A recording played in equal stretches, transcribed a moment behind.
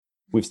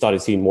we've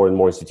started seeing more and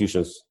more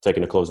institutions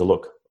taking a closer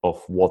look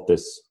of what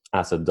this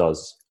asset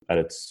does at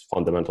its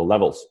fundamental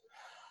levels.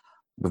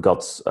 We've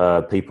got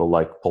people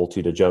like Paul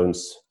Tudor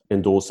Jones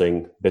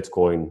endorsing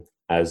Bitcoin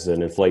as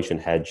an inflation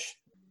hedge,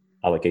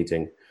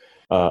 allocating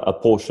a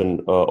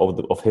portion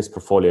of his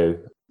portfolio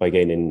by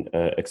gaining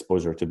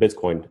exposure to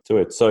Bitcoin to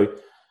it. So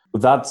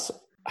that's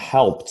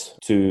helped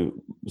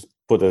to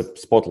put a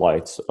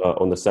spotlight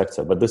on the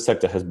sector. But this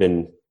sector has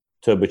been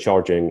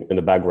turbocharging in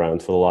the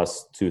background for the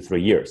last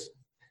 2-3 years.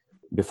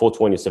 Before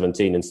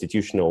 2017,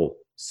 institutional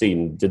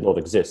scene did not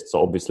exist.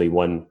 So obviously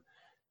when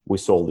we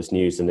saw this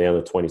news in the end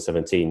of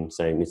 2017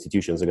 saying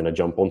institutions are going to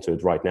jump onto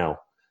it right now,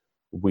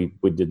 we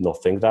did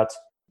not think that.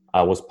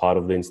 I was part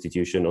of the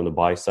institution on the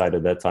buy side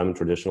at that time in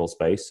traditional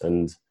space,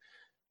 and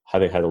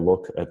having had a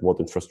look at what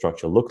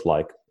infrastructure looked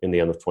like in the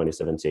end of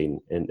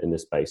 2017 in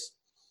this space,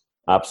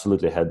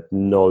 absolutely had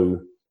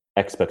no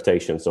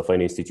expectations of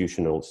any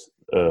institutional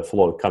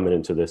flow coming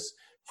into this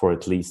for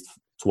at least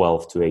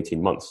 12 to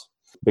 18 months.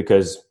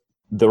 Because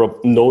there are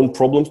known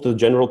problems to the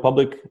general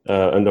public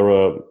and there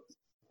are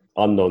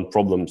unknown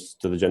problems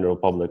to the general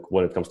public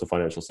when it comes to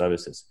financial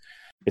services.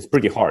 It's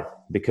pretty hard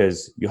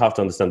because you have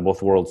to understand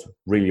both worlds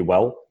really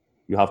well.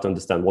 You have to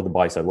understand what the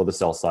buy side, what the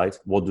sell side,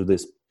 what do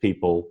these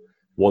people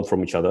want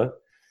from each other,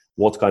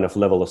 what kind of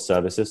level of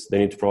services they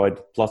need to provide.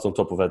 Plus on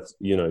top of that,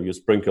 you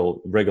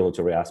sprinkle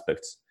regulatory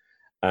aspects.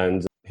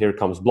 And here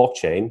comes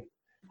blockchain.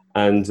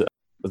 And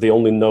the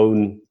only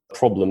known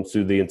problem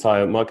to the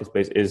entire market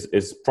space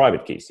is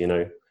private keys,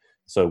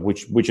 So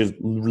which is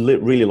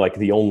really like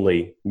the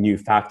only new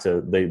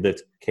factor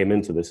that came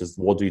into this is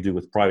what do you do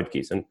with private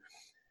keys? And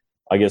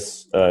I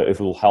guess if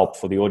it will help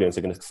for the audience,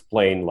 I can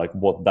explain like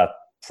what that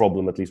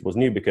problem at least was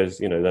new, because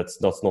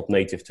that's not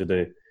native to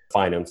the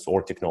finance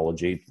or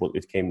technology.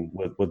 It came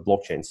with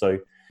blockchain. So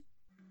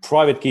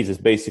private keys is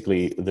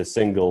basically the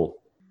single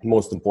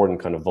most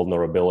important kind of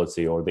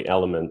vulnerability or the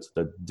element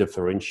that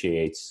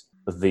differentiates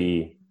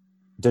the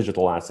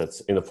digital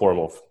assets in the form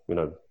of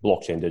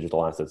blockchain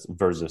digital assets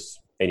versus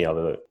any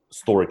other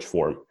storage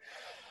form.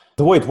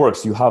 The way it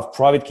works, you have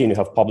private key and you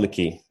have public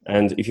key.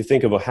 And if you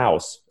think of a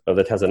house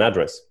that has an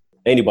address,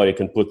 anybody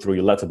can put through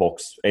your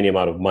letterbox any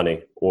amount of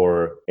money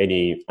or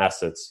any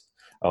assets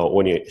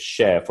or any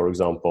share, for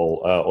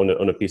example,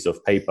 on a piece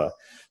of paper.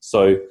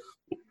 So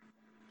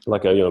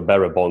like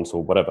bearer bonds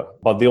or whatever.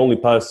 But the only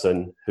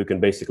person who can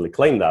basically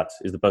claim that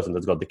is the person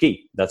that's got the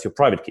key. That's your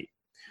private key.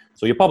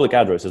 So your public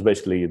address is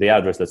basically the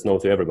address that's known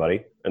to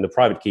everybody. And the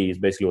private key is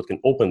basically what can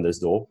open this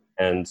door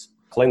and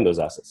claim those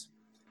assets.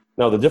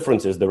 Now, the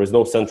difference is there is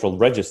no central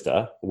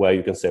register where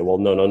you can say, well,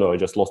 no, I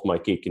just lost my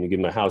key. Can you give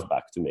my house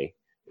back to me?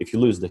 If you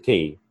lose the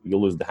key, you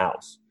lose the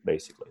house,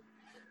 basically.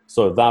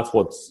 So that's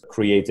what's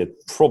created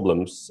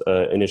problems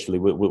initially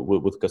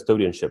with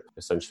custodianship,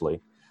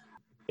 essentially,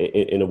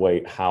 in a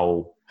way,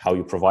 how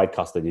you provide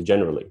custody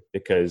generally.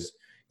 Because,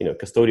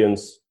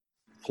 custodians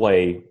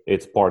play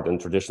its part in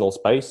traditional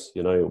space,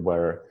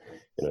 where,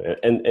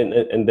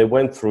 and they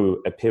went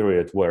through a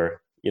period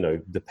where,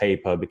 the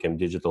paper became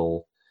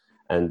digital,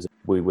 and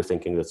we were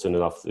thinking that soon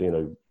enough,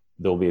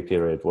 there'll be a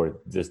period where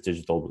this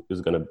digital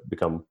is going to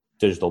become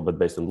digital, but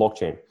based on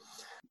blockchain.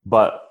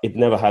 But it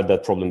never had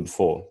that problem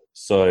before.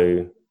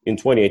 So in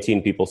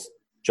 2018, people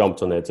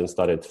jumped on it and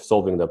started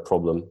solving that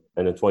problem.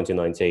 And in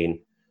 2019,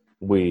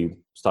 we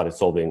started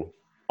solving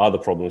other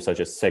problems,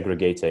 such as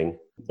segregating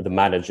the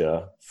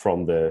manager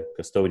from the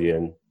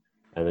custodian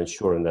and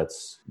ensuring that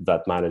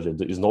that manager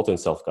is not in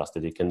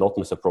self-custody, cannot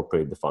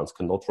misappropriate the funds,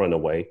 cannot run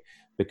away,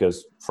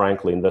 because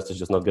frankly, investors are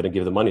just not going to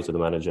give the money to the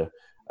manager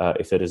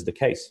if that is the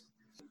case.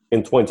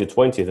 In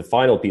 2020, the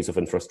final piece of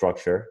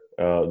infrastructure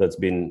that's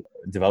been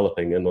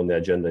developing and on the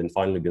agenda and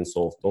finally been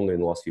solved only in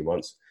the last few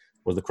months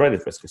was the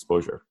credit risk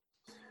exposure.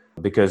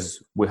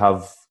 Because we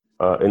have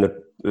in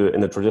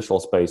the traditional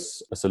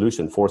space a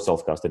solution for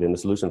self-custody and a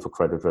solution for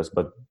credit risk,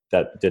 but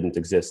that didn't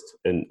exist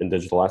in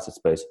digital asset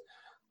space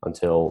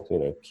until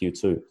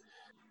Q2.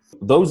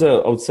 Those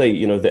are, I would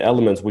say, the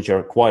elements which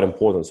are quite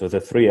important. So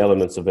the three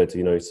elements of it,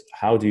 is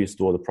how do you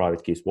store the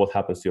private keys? What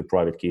happens to your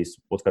private keys?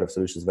 What kind of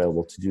solutions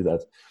available to do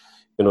that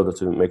in order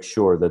to make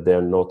sure that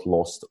they're not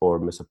lost or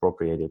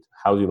misappropriated?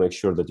 How do you make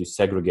sure that you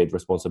segregate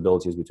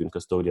responsibilities between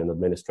custodian,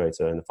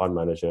 administrator, and the fund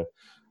manager,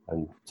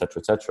 and et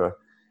cetera?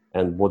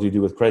 And what do you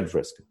do with credit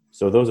risk?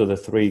 So those are the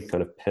three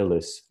kind of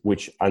pillars,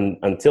 which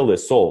until they're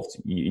solved,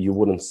 you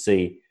wouldn't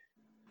see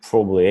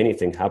probably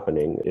anything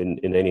happening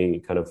in any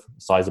kind of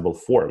sizable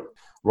form.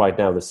 Right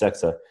now, the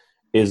sector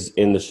is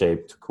in the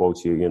shape, to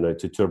quote you,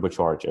 to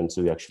turbocharge and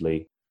to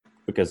actually,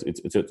 because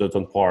it's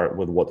on par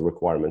with what the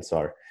requirements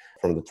are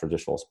from the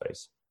traditional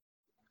space.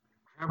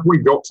 Have we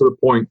got to the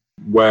point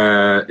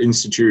where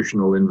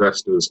institutional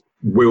investors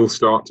will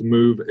start to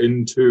move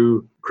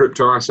into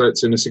crypto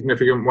assets in a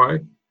significant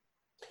way?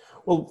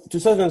 Well, to a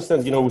certain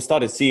extent, we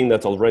started seeing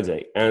that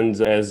already. And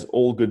as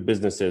all good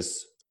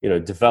businesses,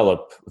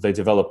 develop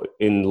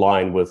in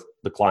line with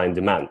the client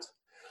demand.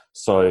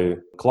 So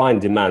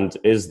client demand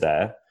is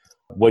there.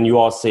 When you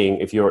are seeing,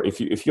 if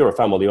you're a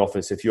family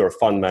office, if you're a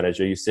fund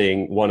manager, you're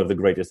seeing one of the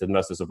greatest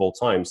investors of all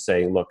time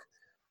saying, look,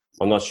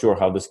 I'm not sure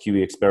how this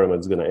QE experiment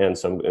is going to end.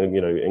 So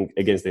I'm,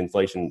 against the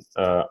inflation,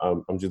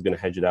 I'm just going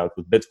to hedge it out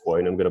with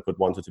Bitcoin. I'm going to put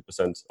 1 to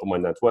 2% of my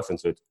net worth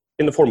into it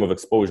in the form of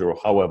exposure, or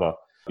however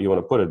you want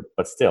to put it.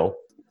 But still,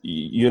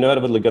 you're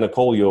inevitably going to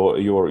call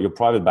your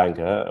private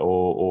banker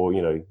or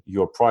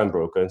your prime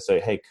broker and say,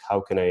 hey, how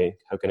can I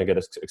get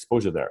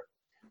exposure there?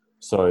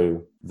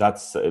 So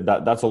that's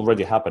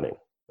already happening.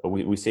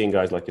 We're seeing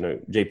guys like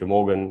JP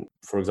Morgan,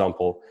 for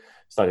example,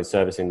 started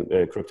servicing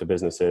crypto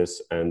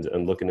businesses and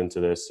looking into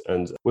this.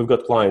 And we've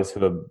got clients who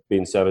have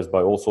been serviced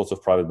by all sorts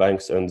of private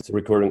banks, and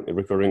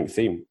recurring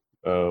theme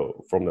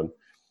from them.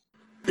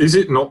 Is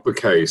it not the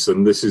case,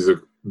 and this is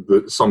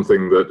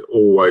something that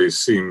always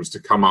seems to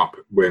come up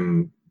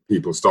when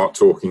people start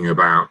talking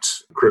about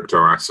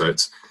crypto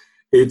assets,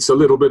 it's a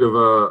little bit of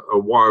a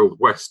wild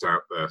west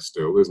out there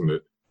still, isn't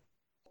it?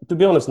 To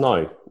be honest,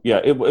 no.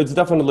 Yeah, it was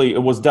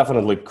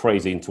definitely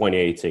crazy in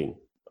 2018.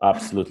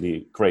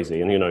 Absolutely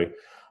crazy. And,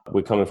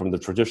 we're coming from the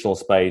traditional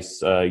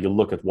space. You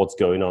look at what's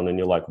going on and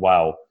you're like,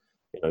 wow,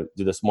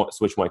 did I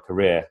switch my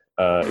career,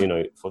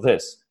 for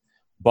this?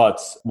 But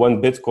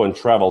when Bitcoin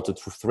traveled to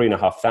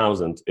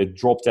 3,500, it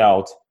dropped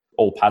out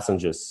all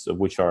passengers,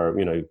 which are,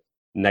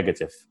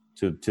 negative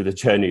to the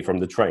journey from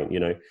the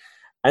train,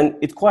 And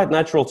it's quite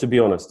natural, to be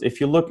honest.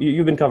 If you look,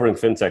 you've been covering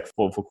fintech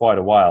for quite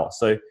a while.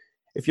 So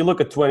if you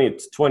look at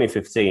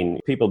 2015,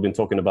 people have been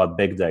talking about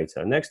big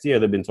data. Next year,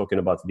 they've been talking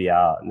about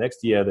VR.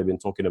 Next year, they've been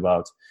talking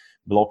about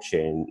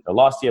blockchain.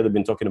 Last year, they've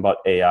been talking about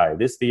AI.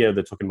 This year,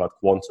 they're talking about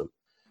quantum.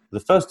 The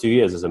first 2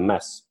 years is a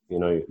mess.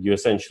 You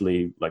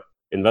essentially, like,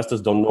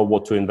 investors don't know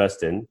what to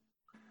invest in.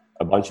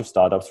 A bunch of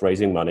startups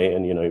raising money,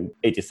 and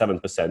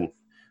 87%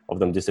 of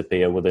them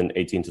disappear within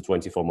 18 to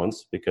 24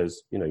 months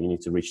because you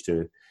need to reach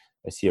to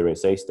a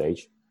Series A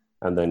stage.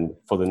 And then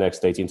for the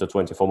next 18 to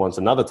 24 months,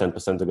 another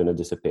 10% are going to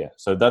disappear.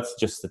 So that's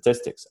just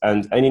statistics.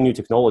 And any new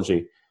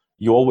technology,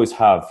 you always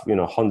have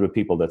 100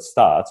 people that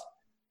start,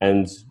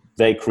 and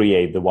they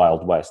create the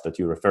Wild West that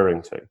you're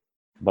referring to.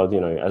 But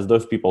as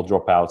those people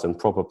drop out and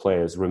proper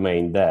players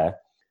remain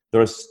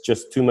there's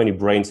just too many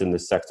brains in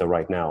this sector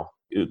right now.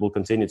 It will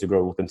continue to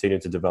grow, will continue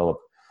to develop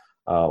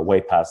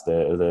way past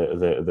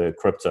the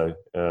crypto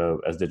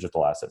as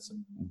digital assets.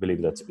 I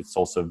believe that it's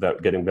also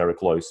getting very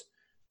close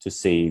to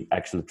see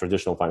actually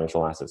traditional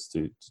financial assets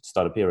to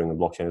start appearing on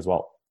blockchain as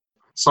well.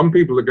 Some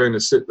people are going to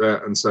sit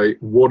there and say,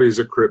 what is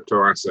a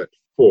crypto asset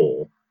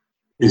for?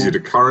 Is it a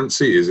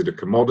currency? Is it a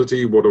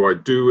commodity? What do I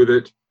do with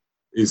it?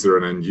 Is there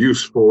an end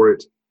use for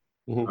it?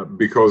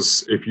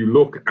 Because if you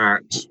look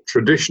at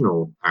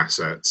traditional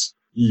assets,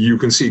 you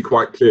can see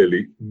quite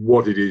clearly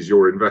what it is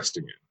you're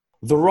investing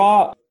in. There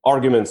are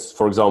arguments,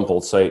 for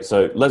example,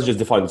 so let's just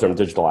define the term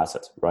digital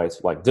asset, right?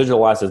 Like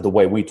digital asset, the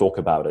way we talk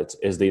about it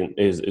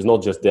is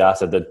not just the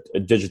asset that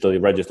digitally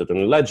registered on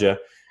a ledger,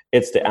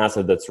 it's the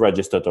asset that's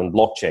registered on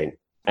blockchain,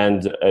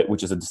 and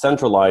which is a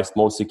decentralized,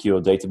 most secure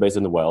database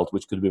in the world,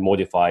 which could be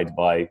modified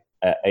by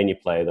any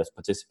player that's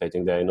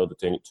participating there in order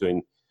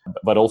to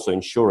but also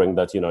ensuring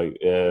that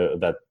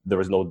that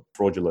there is no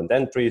fraudulent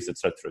entries,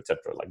 etc.,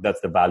 etc. Like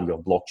that's the value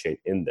of blockchain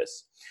in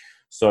this.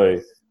 So.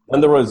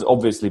 And there is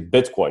obviously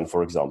Bitcoin,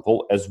 for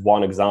example, as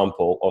one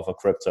example of a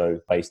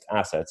crypto-based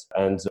asset.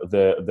 And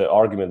the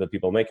argument that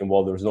people are making,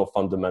 well, there's no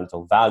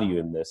fundamental value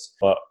in this,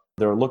 but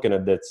they're looking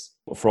at this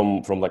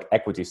from like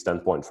equity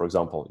standpoint. For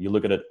example, you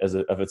look at it as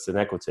if it's an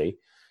equity.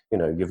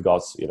 You've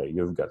got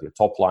your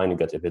top line, you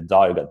got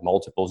EBITDA, you got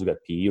multiples, you got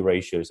PE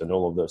ratios, and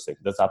all of those things.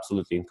 That's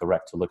absolutely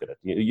incorrect to look at it.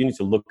 You need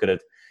to look at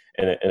it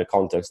in a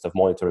context of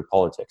monetary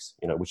politics.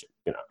 Which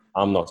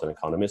I'm not an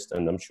economist,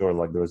 and I'm sure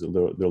like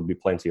there'll be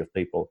plenty of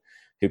people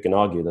who can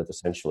argue that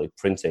essentially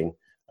printing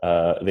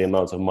the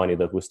amount of money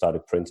that we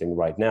started printing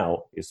right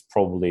now is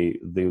probably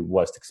the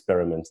worst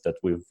experiment that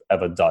we've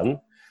ever done.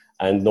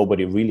 And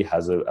nobody really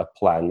has a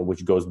plan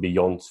which goes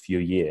beyond a few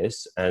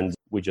years. And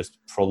we're just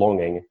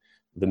prolonging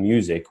the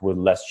music with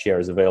less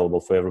shares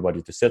available for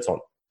everybody to sit on.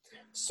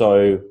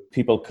 So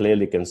people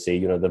clearly can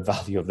see, the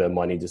value of their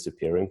money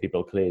disappearing.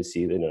 People clearly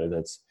see,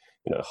 that's,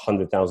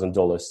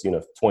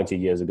 $100,000, 20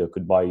 years ago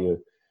could buy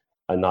you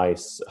a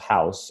nice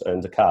house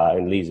and a car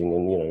and leasing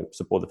and,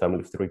 support the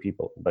family of 3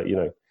 people. But,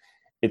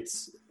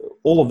 it's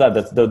all of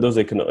that. Those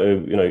are,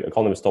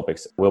 economist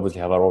topics. We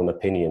obviously have our own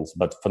opinions,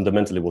 but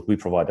fundamentally what we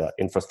provide are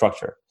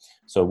infrastructure.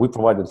 So we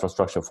provide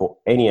infrastructure for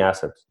any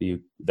asset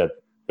that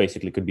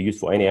basically could be used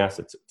for any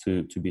asset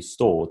to be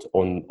stored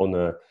on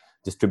a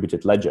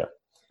distributed ledger.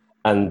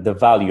 And the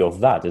value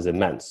of that is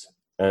immense.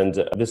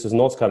 And this is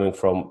not coming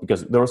from,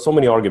 because there are so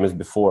many arguments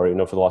before,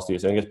 for the last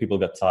years, and I guess people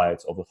got tired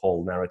of the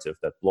whole narrative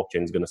that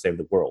blockchain is going to save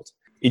the world.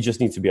 It just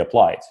needs to be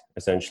applied,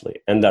 essentially,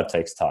 and that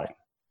takes time.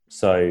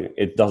 So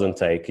it doesn't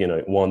take,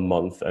 1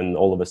 month and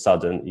all of a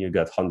sudden you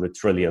get $100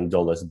 trillion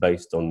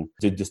based on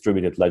the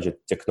distributed ledger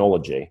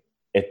technology.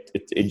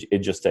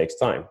 It just takes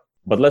time.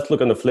 But let's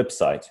look on the flip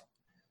side.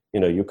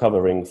 You're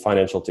covering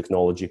financial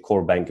technology,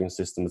 core banking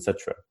system,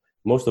 etc.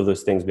 Most of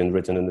those things been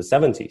written in the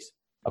 70s.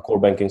 A core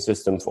banking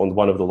system on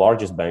one of the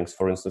largest banks,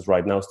 for instance,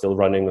 right now still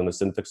running on a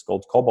syntax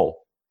called COBOL.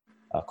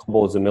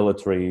 COBOL is a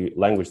military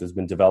language that's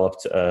been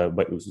developed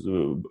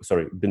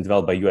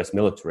by US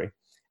military.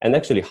 And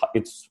actually,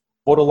 it's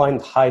borderline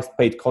highest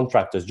paid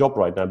contractor's job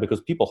right now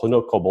because people who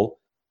know COBOL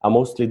are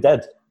mostly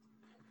dead.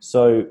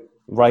 So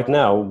right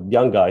now,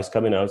 young guys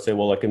coming out say,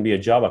 well, I can be a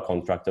Java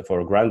contractor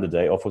for $1,000 a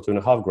day or for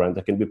 $2,500.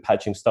 I can be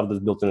patching stuff that's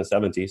built in the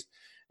 70s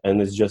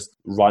and it's just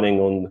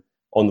running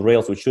on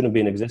Rails, which shouldn't be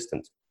in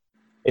existence.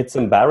 It's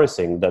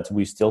embarrassing that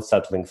we're still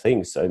settling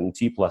things in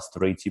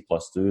T+3,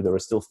 T+2. There are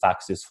still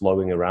faxes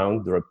flowing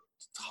around. There are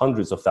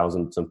hundreds of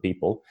thousands of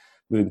people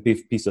moving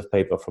piece of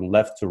paper from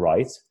left to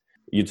right.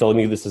 You're telling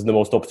me this is the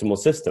most optimal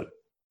system.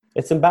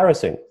 It's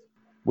embarrassing.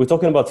 We're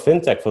talking about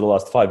fintech for the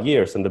last 5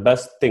 years, and the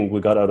best thing we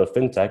got out of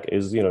fintech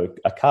is,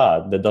 a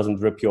card that doesn't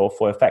rip you off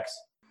for FX.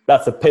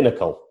 That's the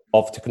pinnacle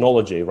of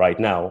technology right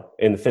now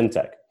in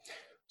fintech.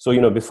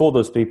 So, before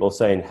those people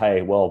saying,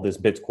 hey, well, this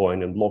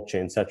Bitcoin and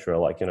blockchain,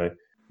 etc.,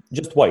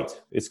 just wait,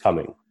 it's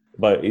coming.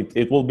 But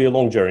it will be a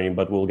long journey,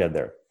 but we'll get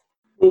there.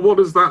 Well, what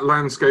does that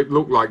landscape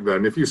look like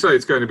then? If you say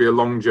it's going to be a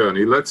long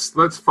journey, let's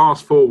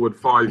fast forward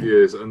 5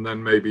 years and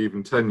then maybe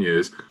even 10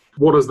 years.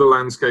 What does the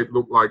landscape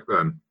look like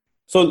then?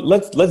 So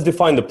let's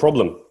define the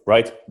problem,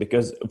 right?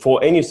 Because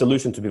for any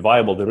solution to be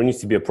viable, there needs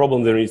to be a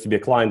problem, there needs to be a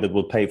client that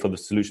will pay for the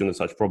solution of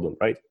such problem,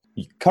 right?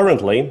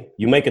 Currently,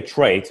 you make a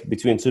trade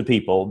between two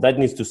people that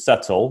needs to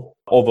settle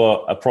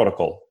over a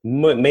protocol,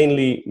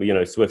 mainly,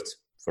 Swift,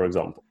 for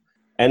example.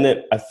 And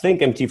then I think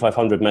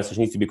MT500 message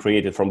needs to be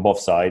created from both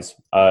sides.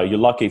 You're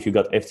lucky if you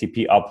got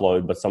FTP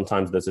upload, but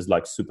sometimes this is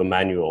like super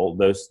manual.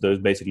 Those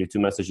basically two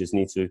messages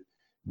need to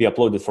be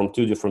uploaded from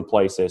two different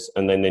places,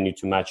 and then they need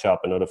to match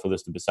up in order for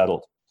this to be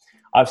settled.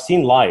 I've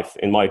seen live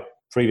in my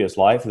previous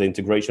life, the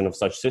integration of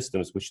such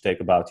systems, which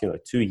take about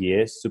 2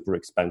 years, super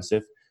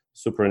expensive,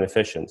 super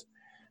inefficient.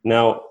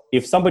 Now,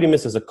 if somebody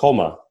misses a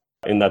comma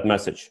in that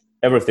message,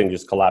 everything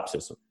just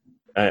collapses.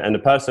 And the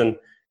person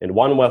in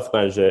one wealth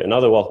manager,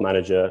 another wealth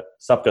manager,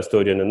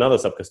 sub-custodian, another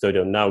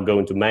sub-custodian now go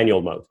into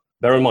manual mode.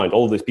 Bear in mind,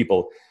 all these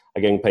people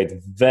are getting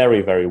paid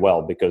very, very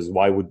well, because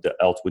why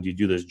else would you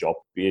do this job?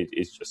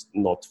 It's just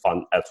not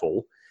fun at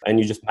all. And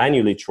you just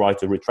manually try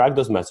to retract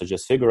those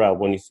messages, figure out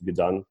what needs to be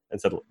done, and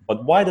settle.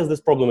 But why does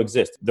this problem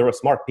exist? There are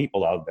smart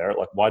people out there.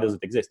 Why does it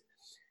exist?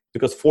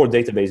 Because 4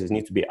 databases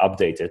need to be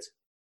updated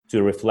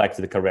to reflect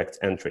the correct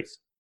entries,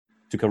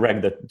 to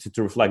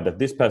reflect that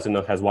this person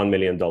now has $1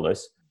 million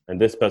and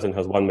this person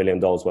has $1 million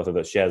worth of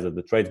the shares that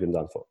the trade's been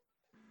done for.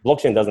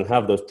 Blockchain doesn't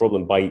have those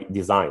problems by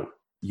design.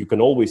 You can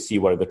always see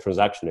where the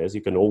transaction is.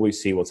 You can always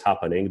see what's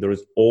happening. There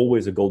is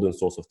always a golden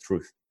source of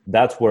truth.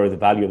 That's where the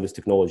value of this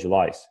technology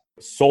lies.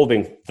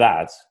 Solving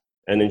that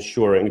and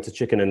ensuring, it's a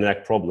chicken and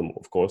egg problem,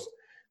 of course,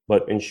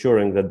 but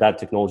ensuring that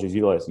technology is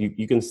utilized.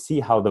 You can see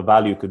how the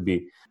value could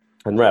be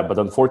unwrapped. But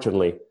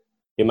unfortunately,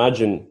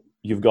 imagine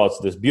you've got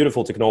this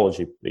beautiful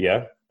technology,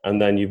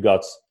 and then you've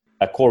got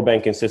a core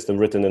banking system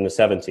written in the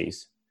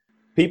 70s.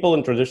 People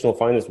in traditional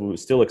finance were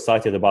still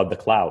excited about the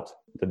cloud.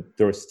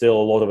 There is still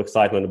a lot of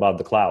excitement about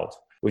the cloud,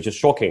 which is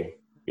shocking,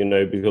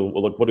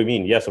 because what do you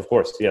mean? Yes, of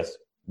course, yes.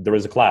 There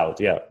is a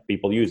cloud,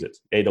 people use it.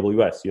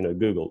 AWS,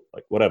 Google,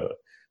 whatever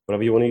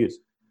you want to use.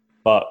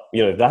 But,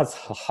 that's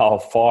how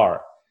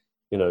far,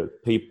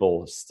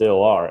 people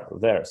still are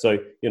there. So,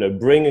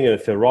 bringing a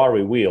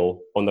Ferrari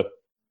wheel on the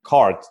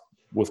cart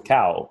with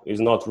cow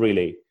is not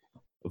really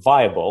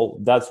viable.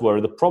 That's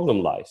where the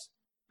problem lies.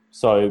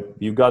 So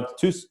you've got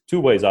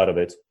two ways out of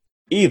it.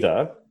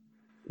 Either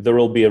there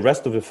will be a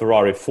rest of the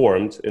Ferrari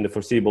formed in the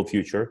foreseeable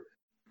future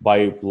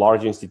by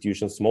large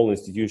institutions, small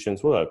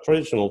institutions,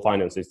 traditional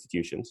finance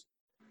institutions,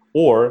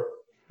 or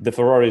the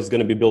Ferrari is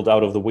going to be built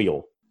out of the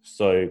wheel.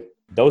 So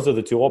those are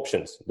the two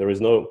options. There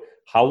is no,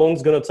 how long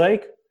it's going to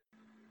take?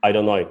 I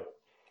don't know.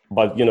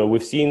 But,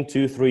 we've seen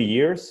 2-3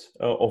 years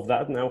of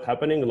that now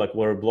happening,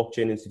 where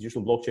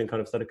institutional blockchain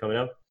kind of started coming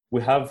out.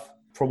 We have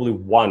probably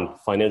one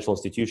financial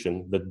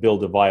institution that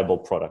built a viable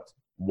product.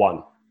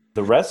 One.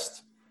 The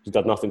rest has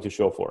got nothing to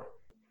show for.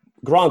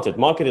 Granted,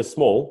 market is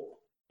small.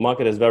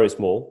 Market is very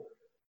small.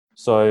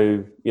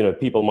 So,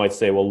 people might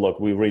say, well,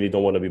 look, we really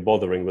don't want to be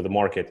bothering with the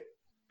market,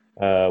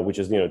 which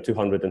is,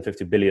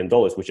 $250 billion,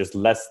 which is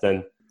less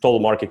than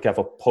total market cap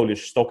of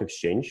Polish stock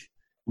exchange.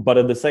 But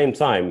at the same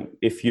time,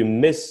 if you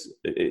miss,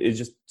 it's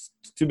just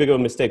too big of a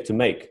mistake to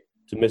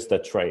miss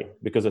that trade,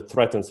 because it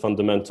threatens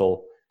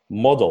fundamental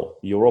model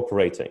you're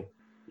operating.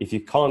 If you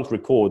can't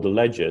record the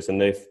ledgers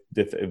and if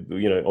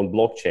on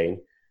blockchain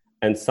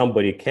and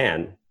somebody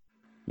can,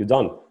 you're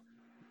done.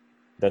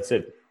 That's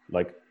it.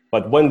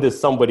 But when this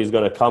somebody is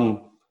going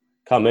to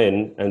come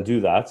in and do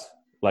that,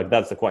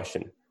 that's the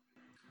question.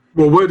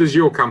 Well, where does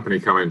your company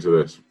come into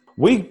this?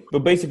 We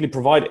basically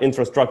provide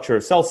infrastructure,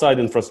 sell-side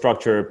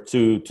infrastructure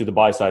to the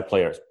buy-side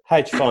players,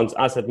 hedge funds,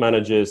 asset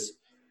managers,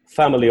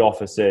 family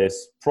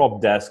offices,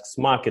 prop desks,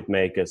 market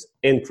makers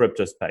in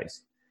crypto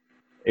space.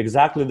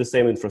 Exactly the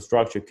same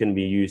infrastructure can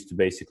be used to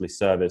basically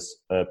service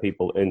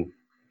people in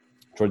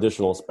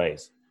traditional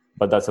space,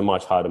 but that's a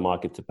much harder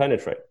market to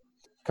penetrate.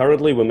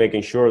 Currently, we're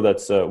making sure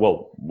that,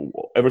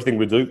 everything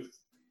we do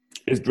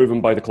is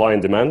driven by the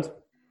client demand.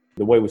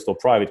 the way we stop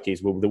private keys,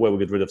 the way we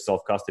get rid of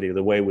self-custody,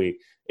 the way we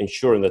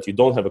ensure that you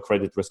don't have a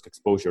credit risk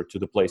exposure to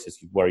the places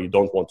where you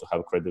don't want to have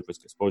a credit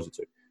risk exposure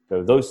to. So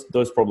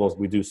those problems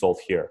we do solve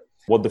here.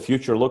 What the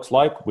future looks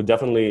like, we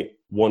definitely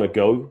want to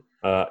go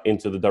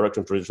into the direction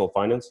of traditional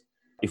finance.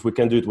 If we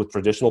can do it with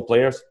traditional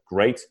players,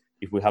 great.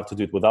 If we have to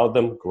do it without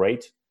them,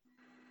 great.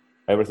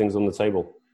 Everything's on the table.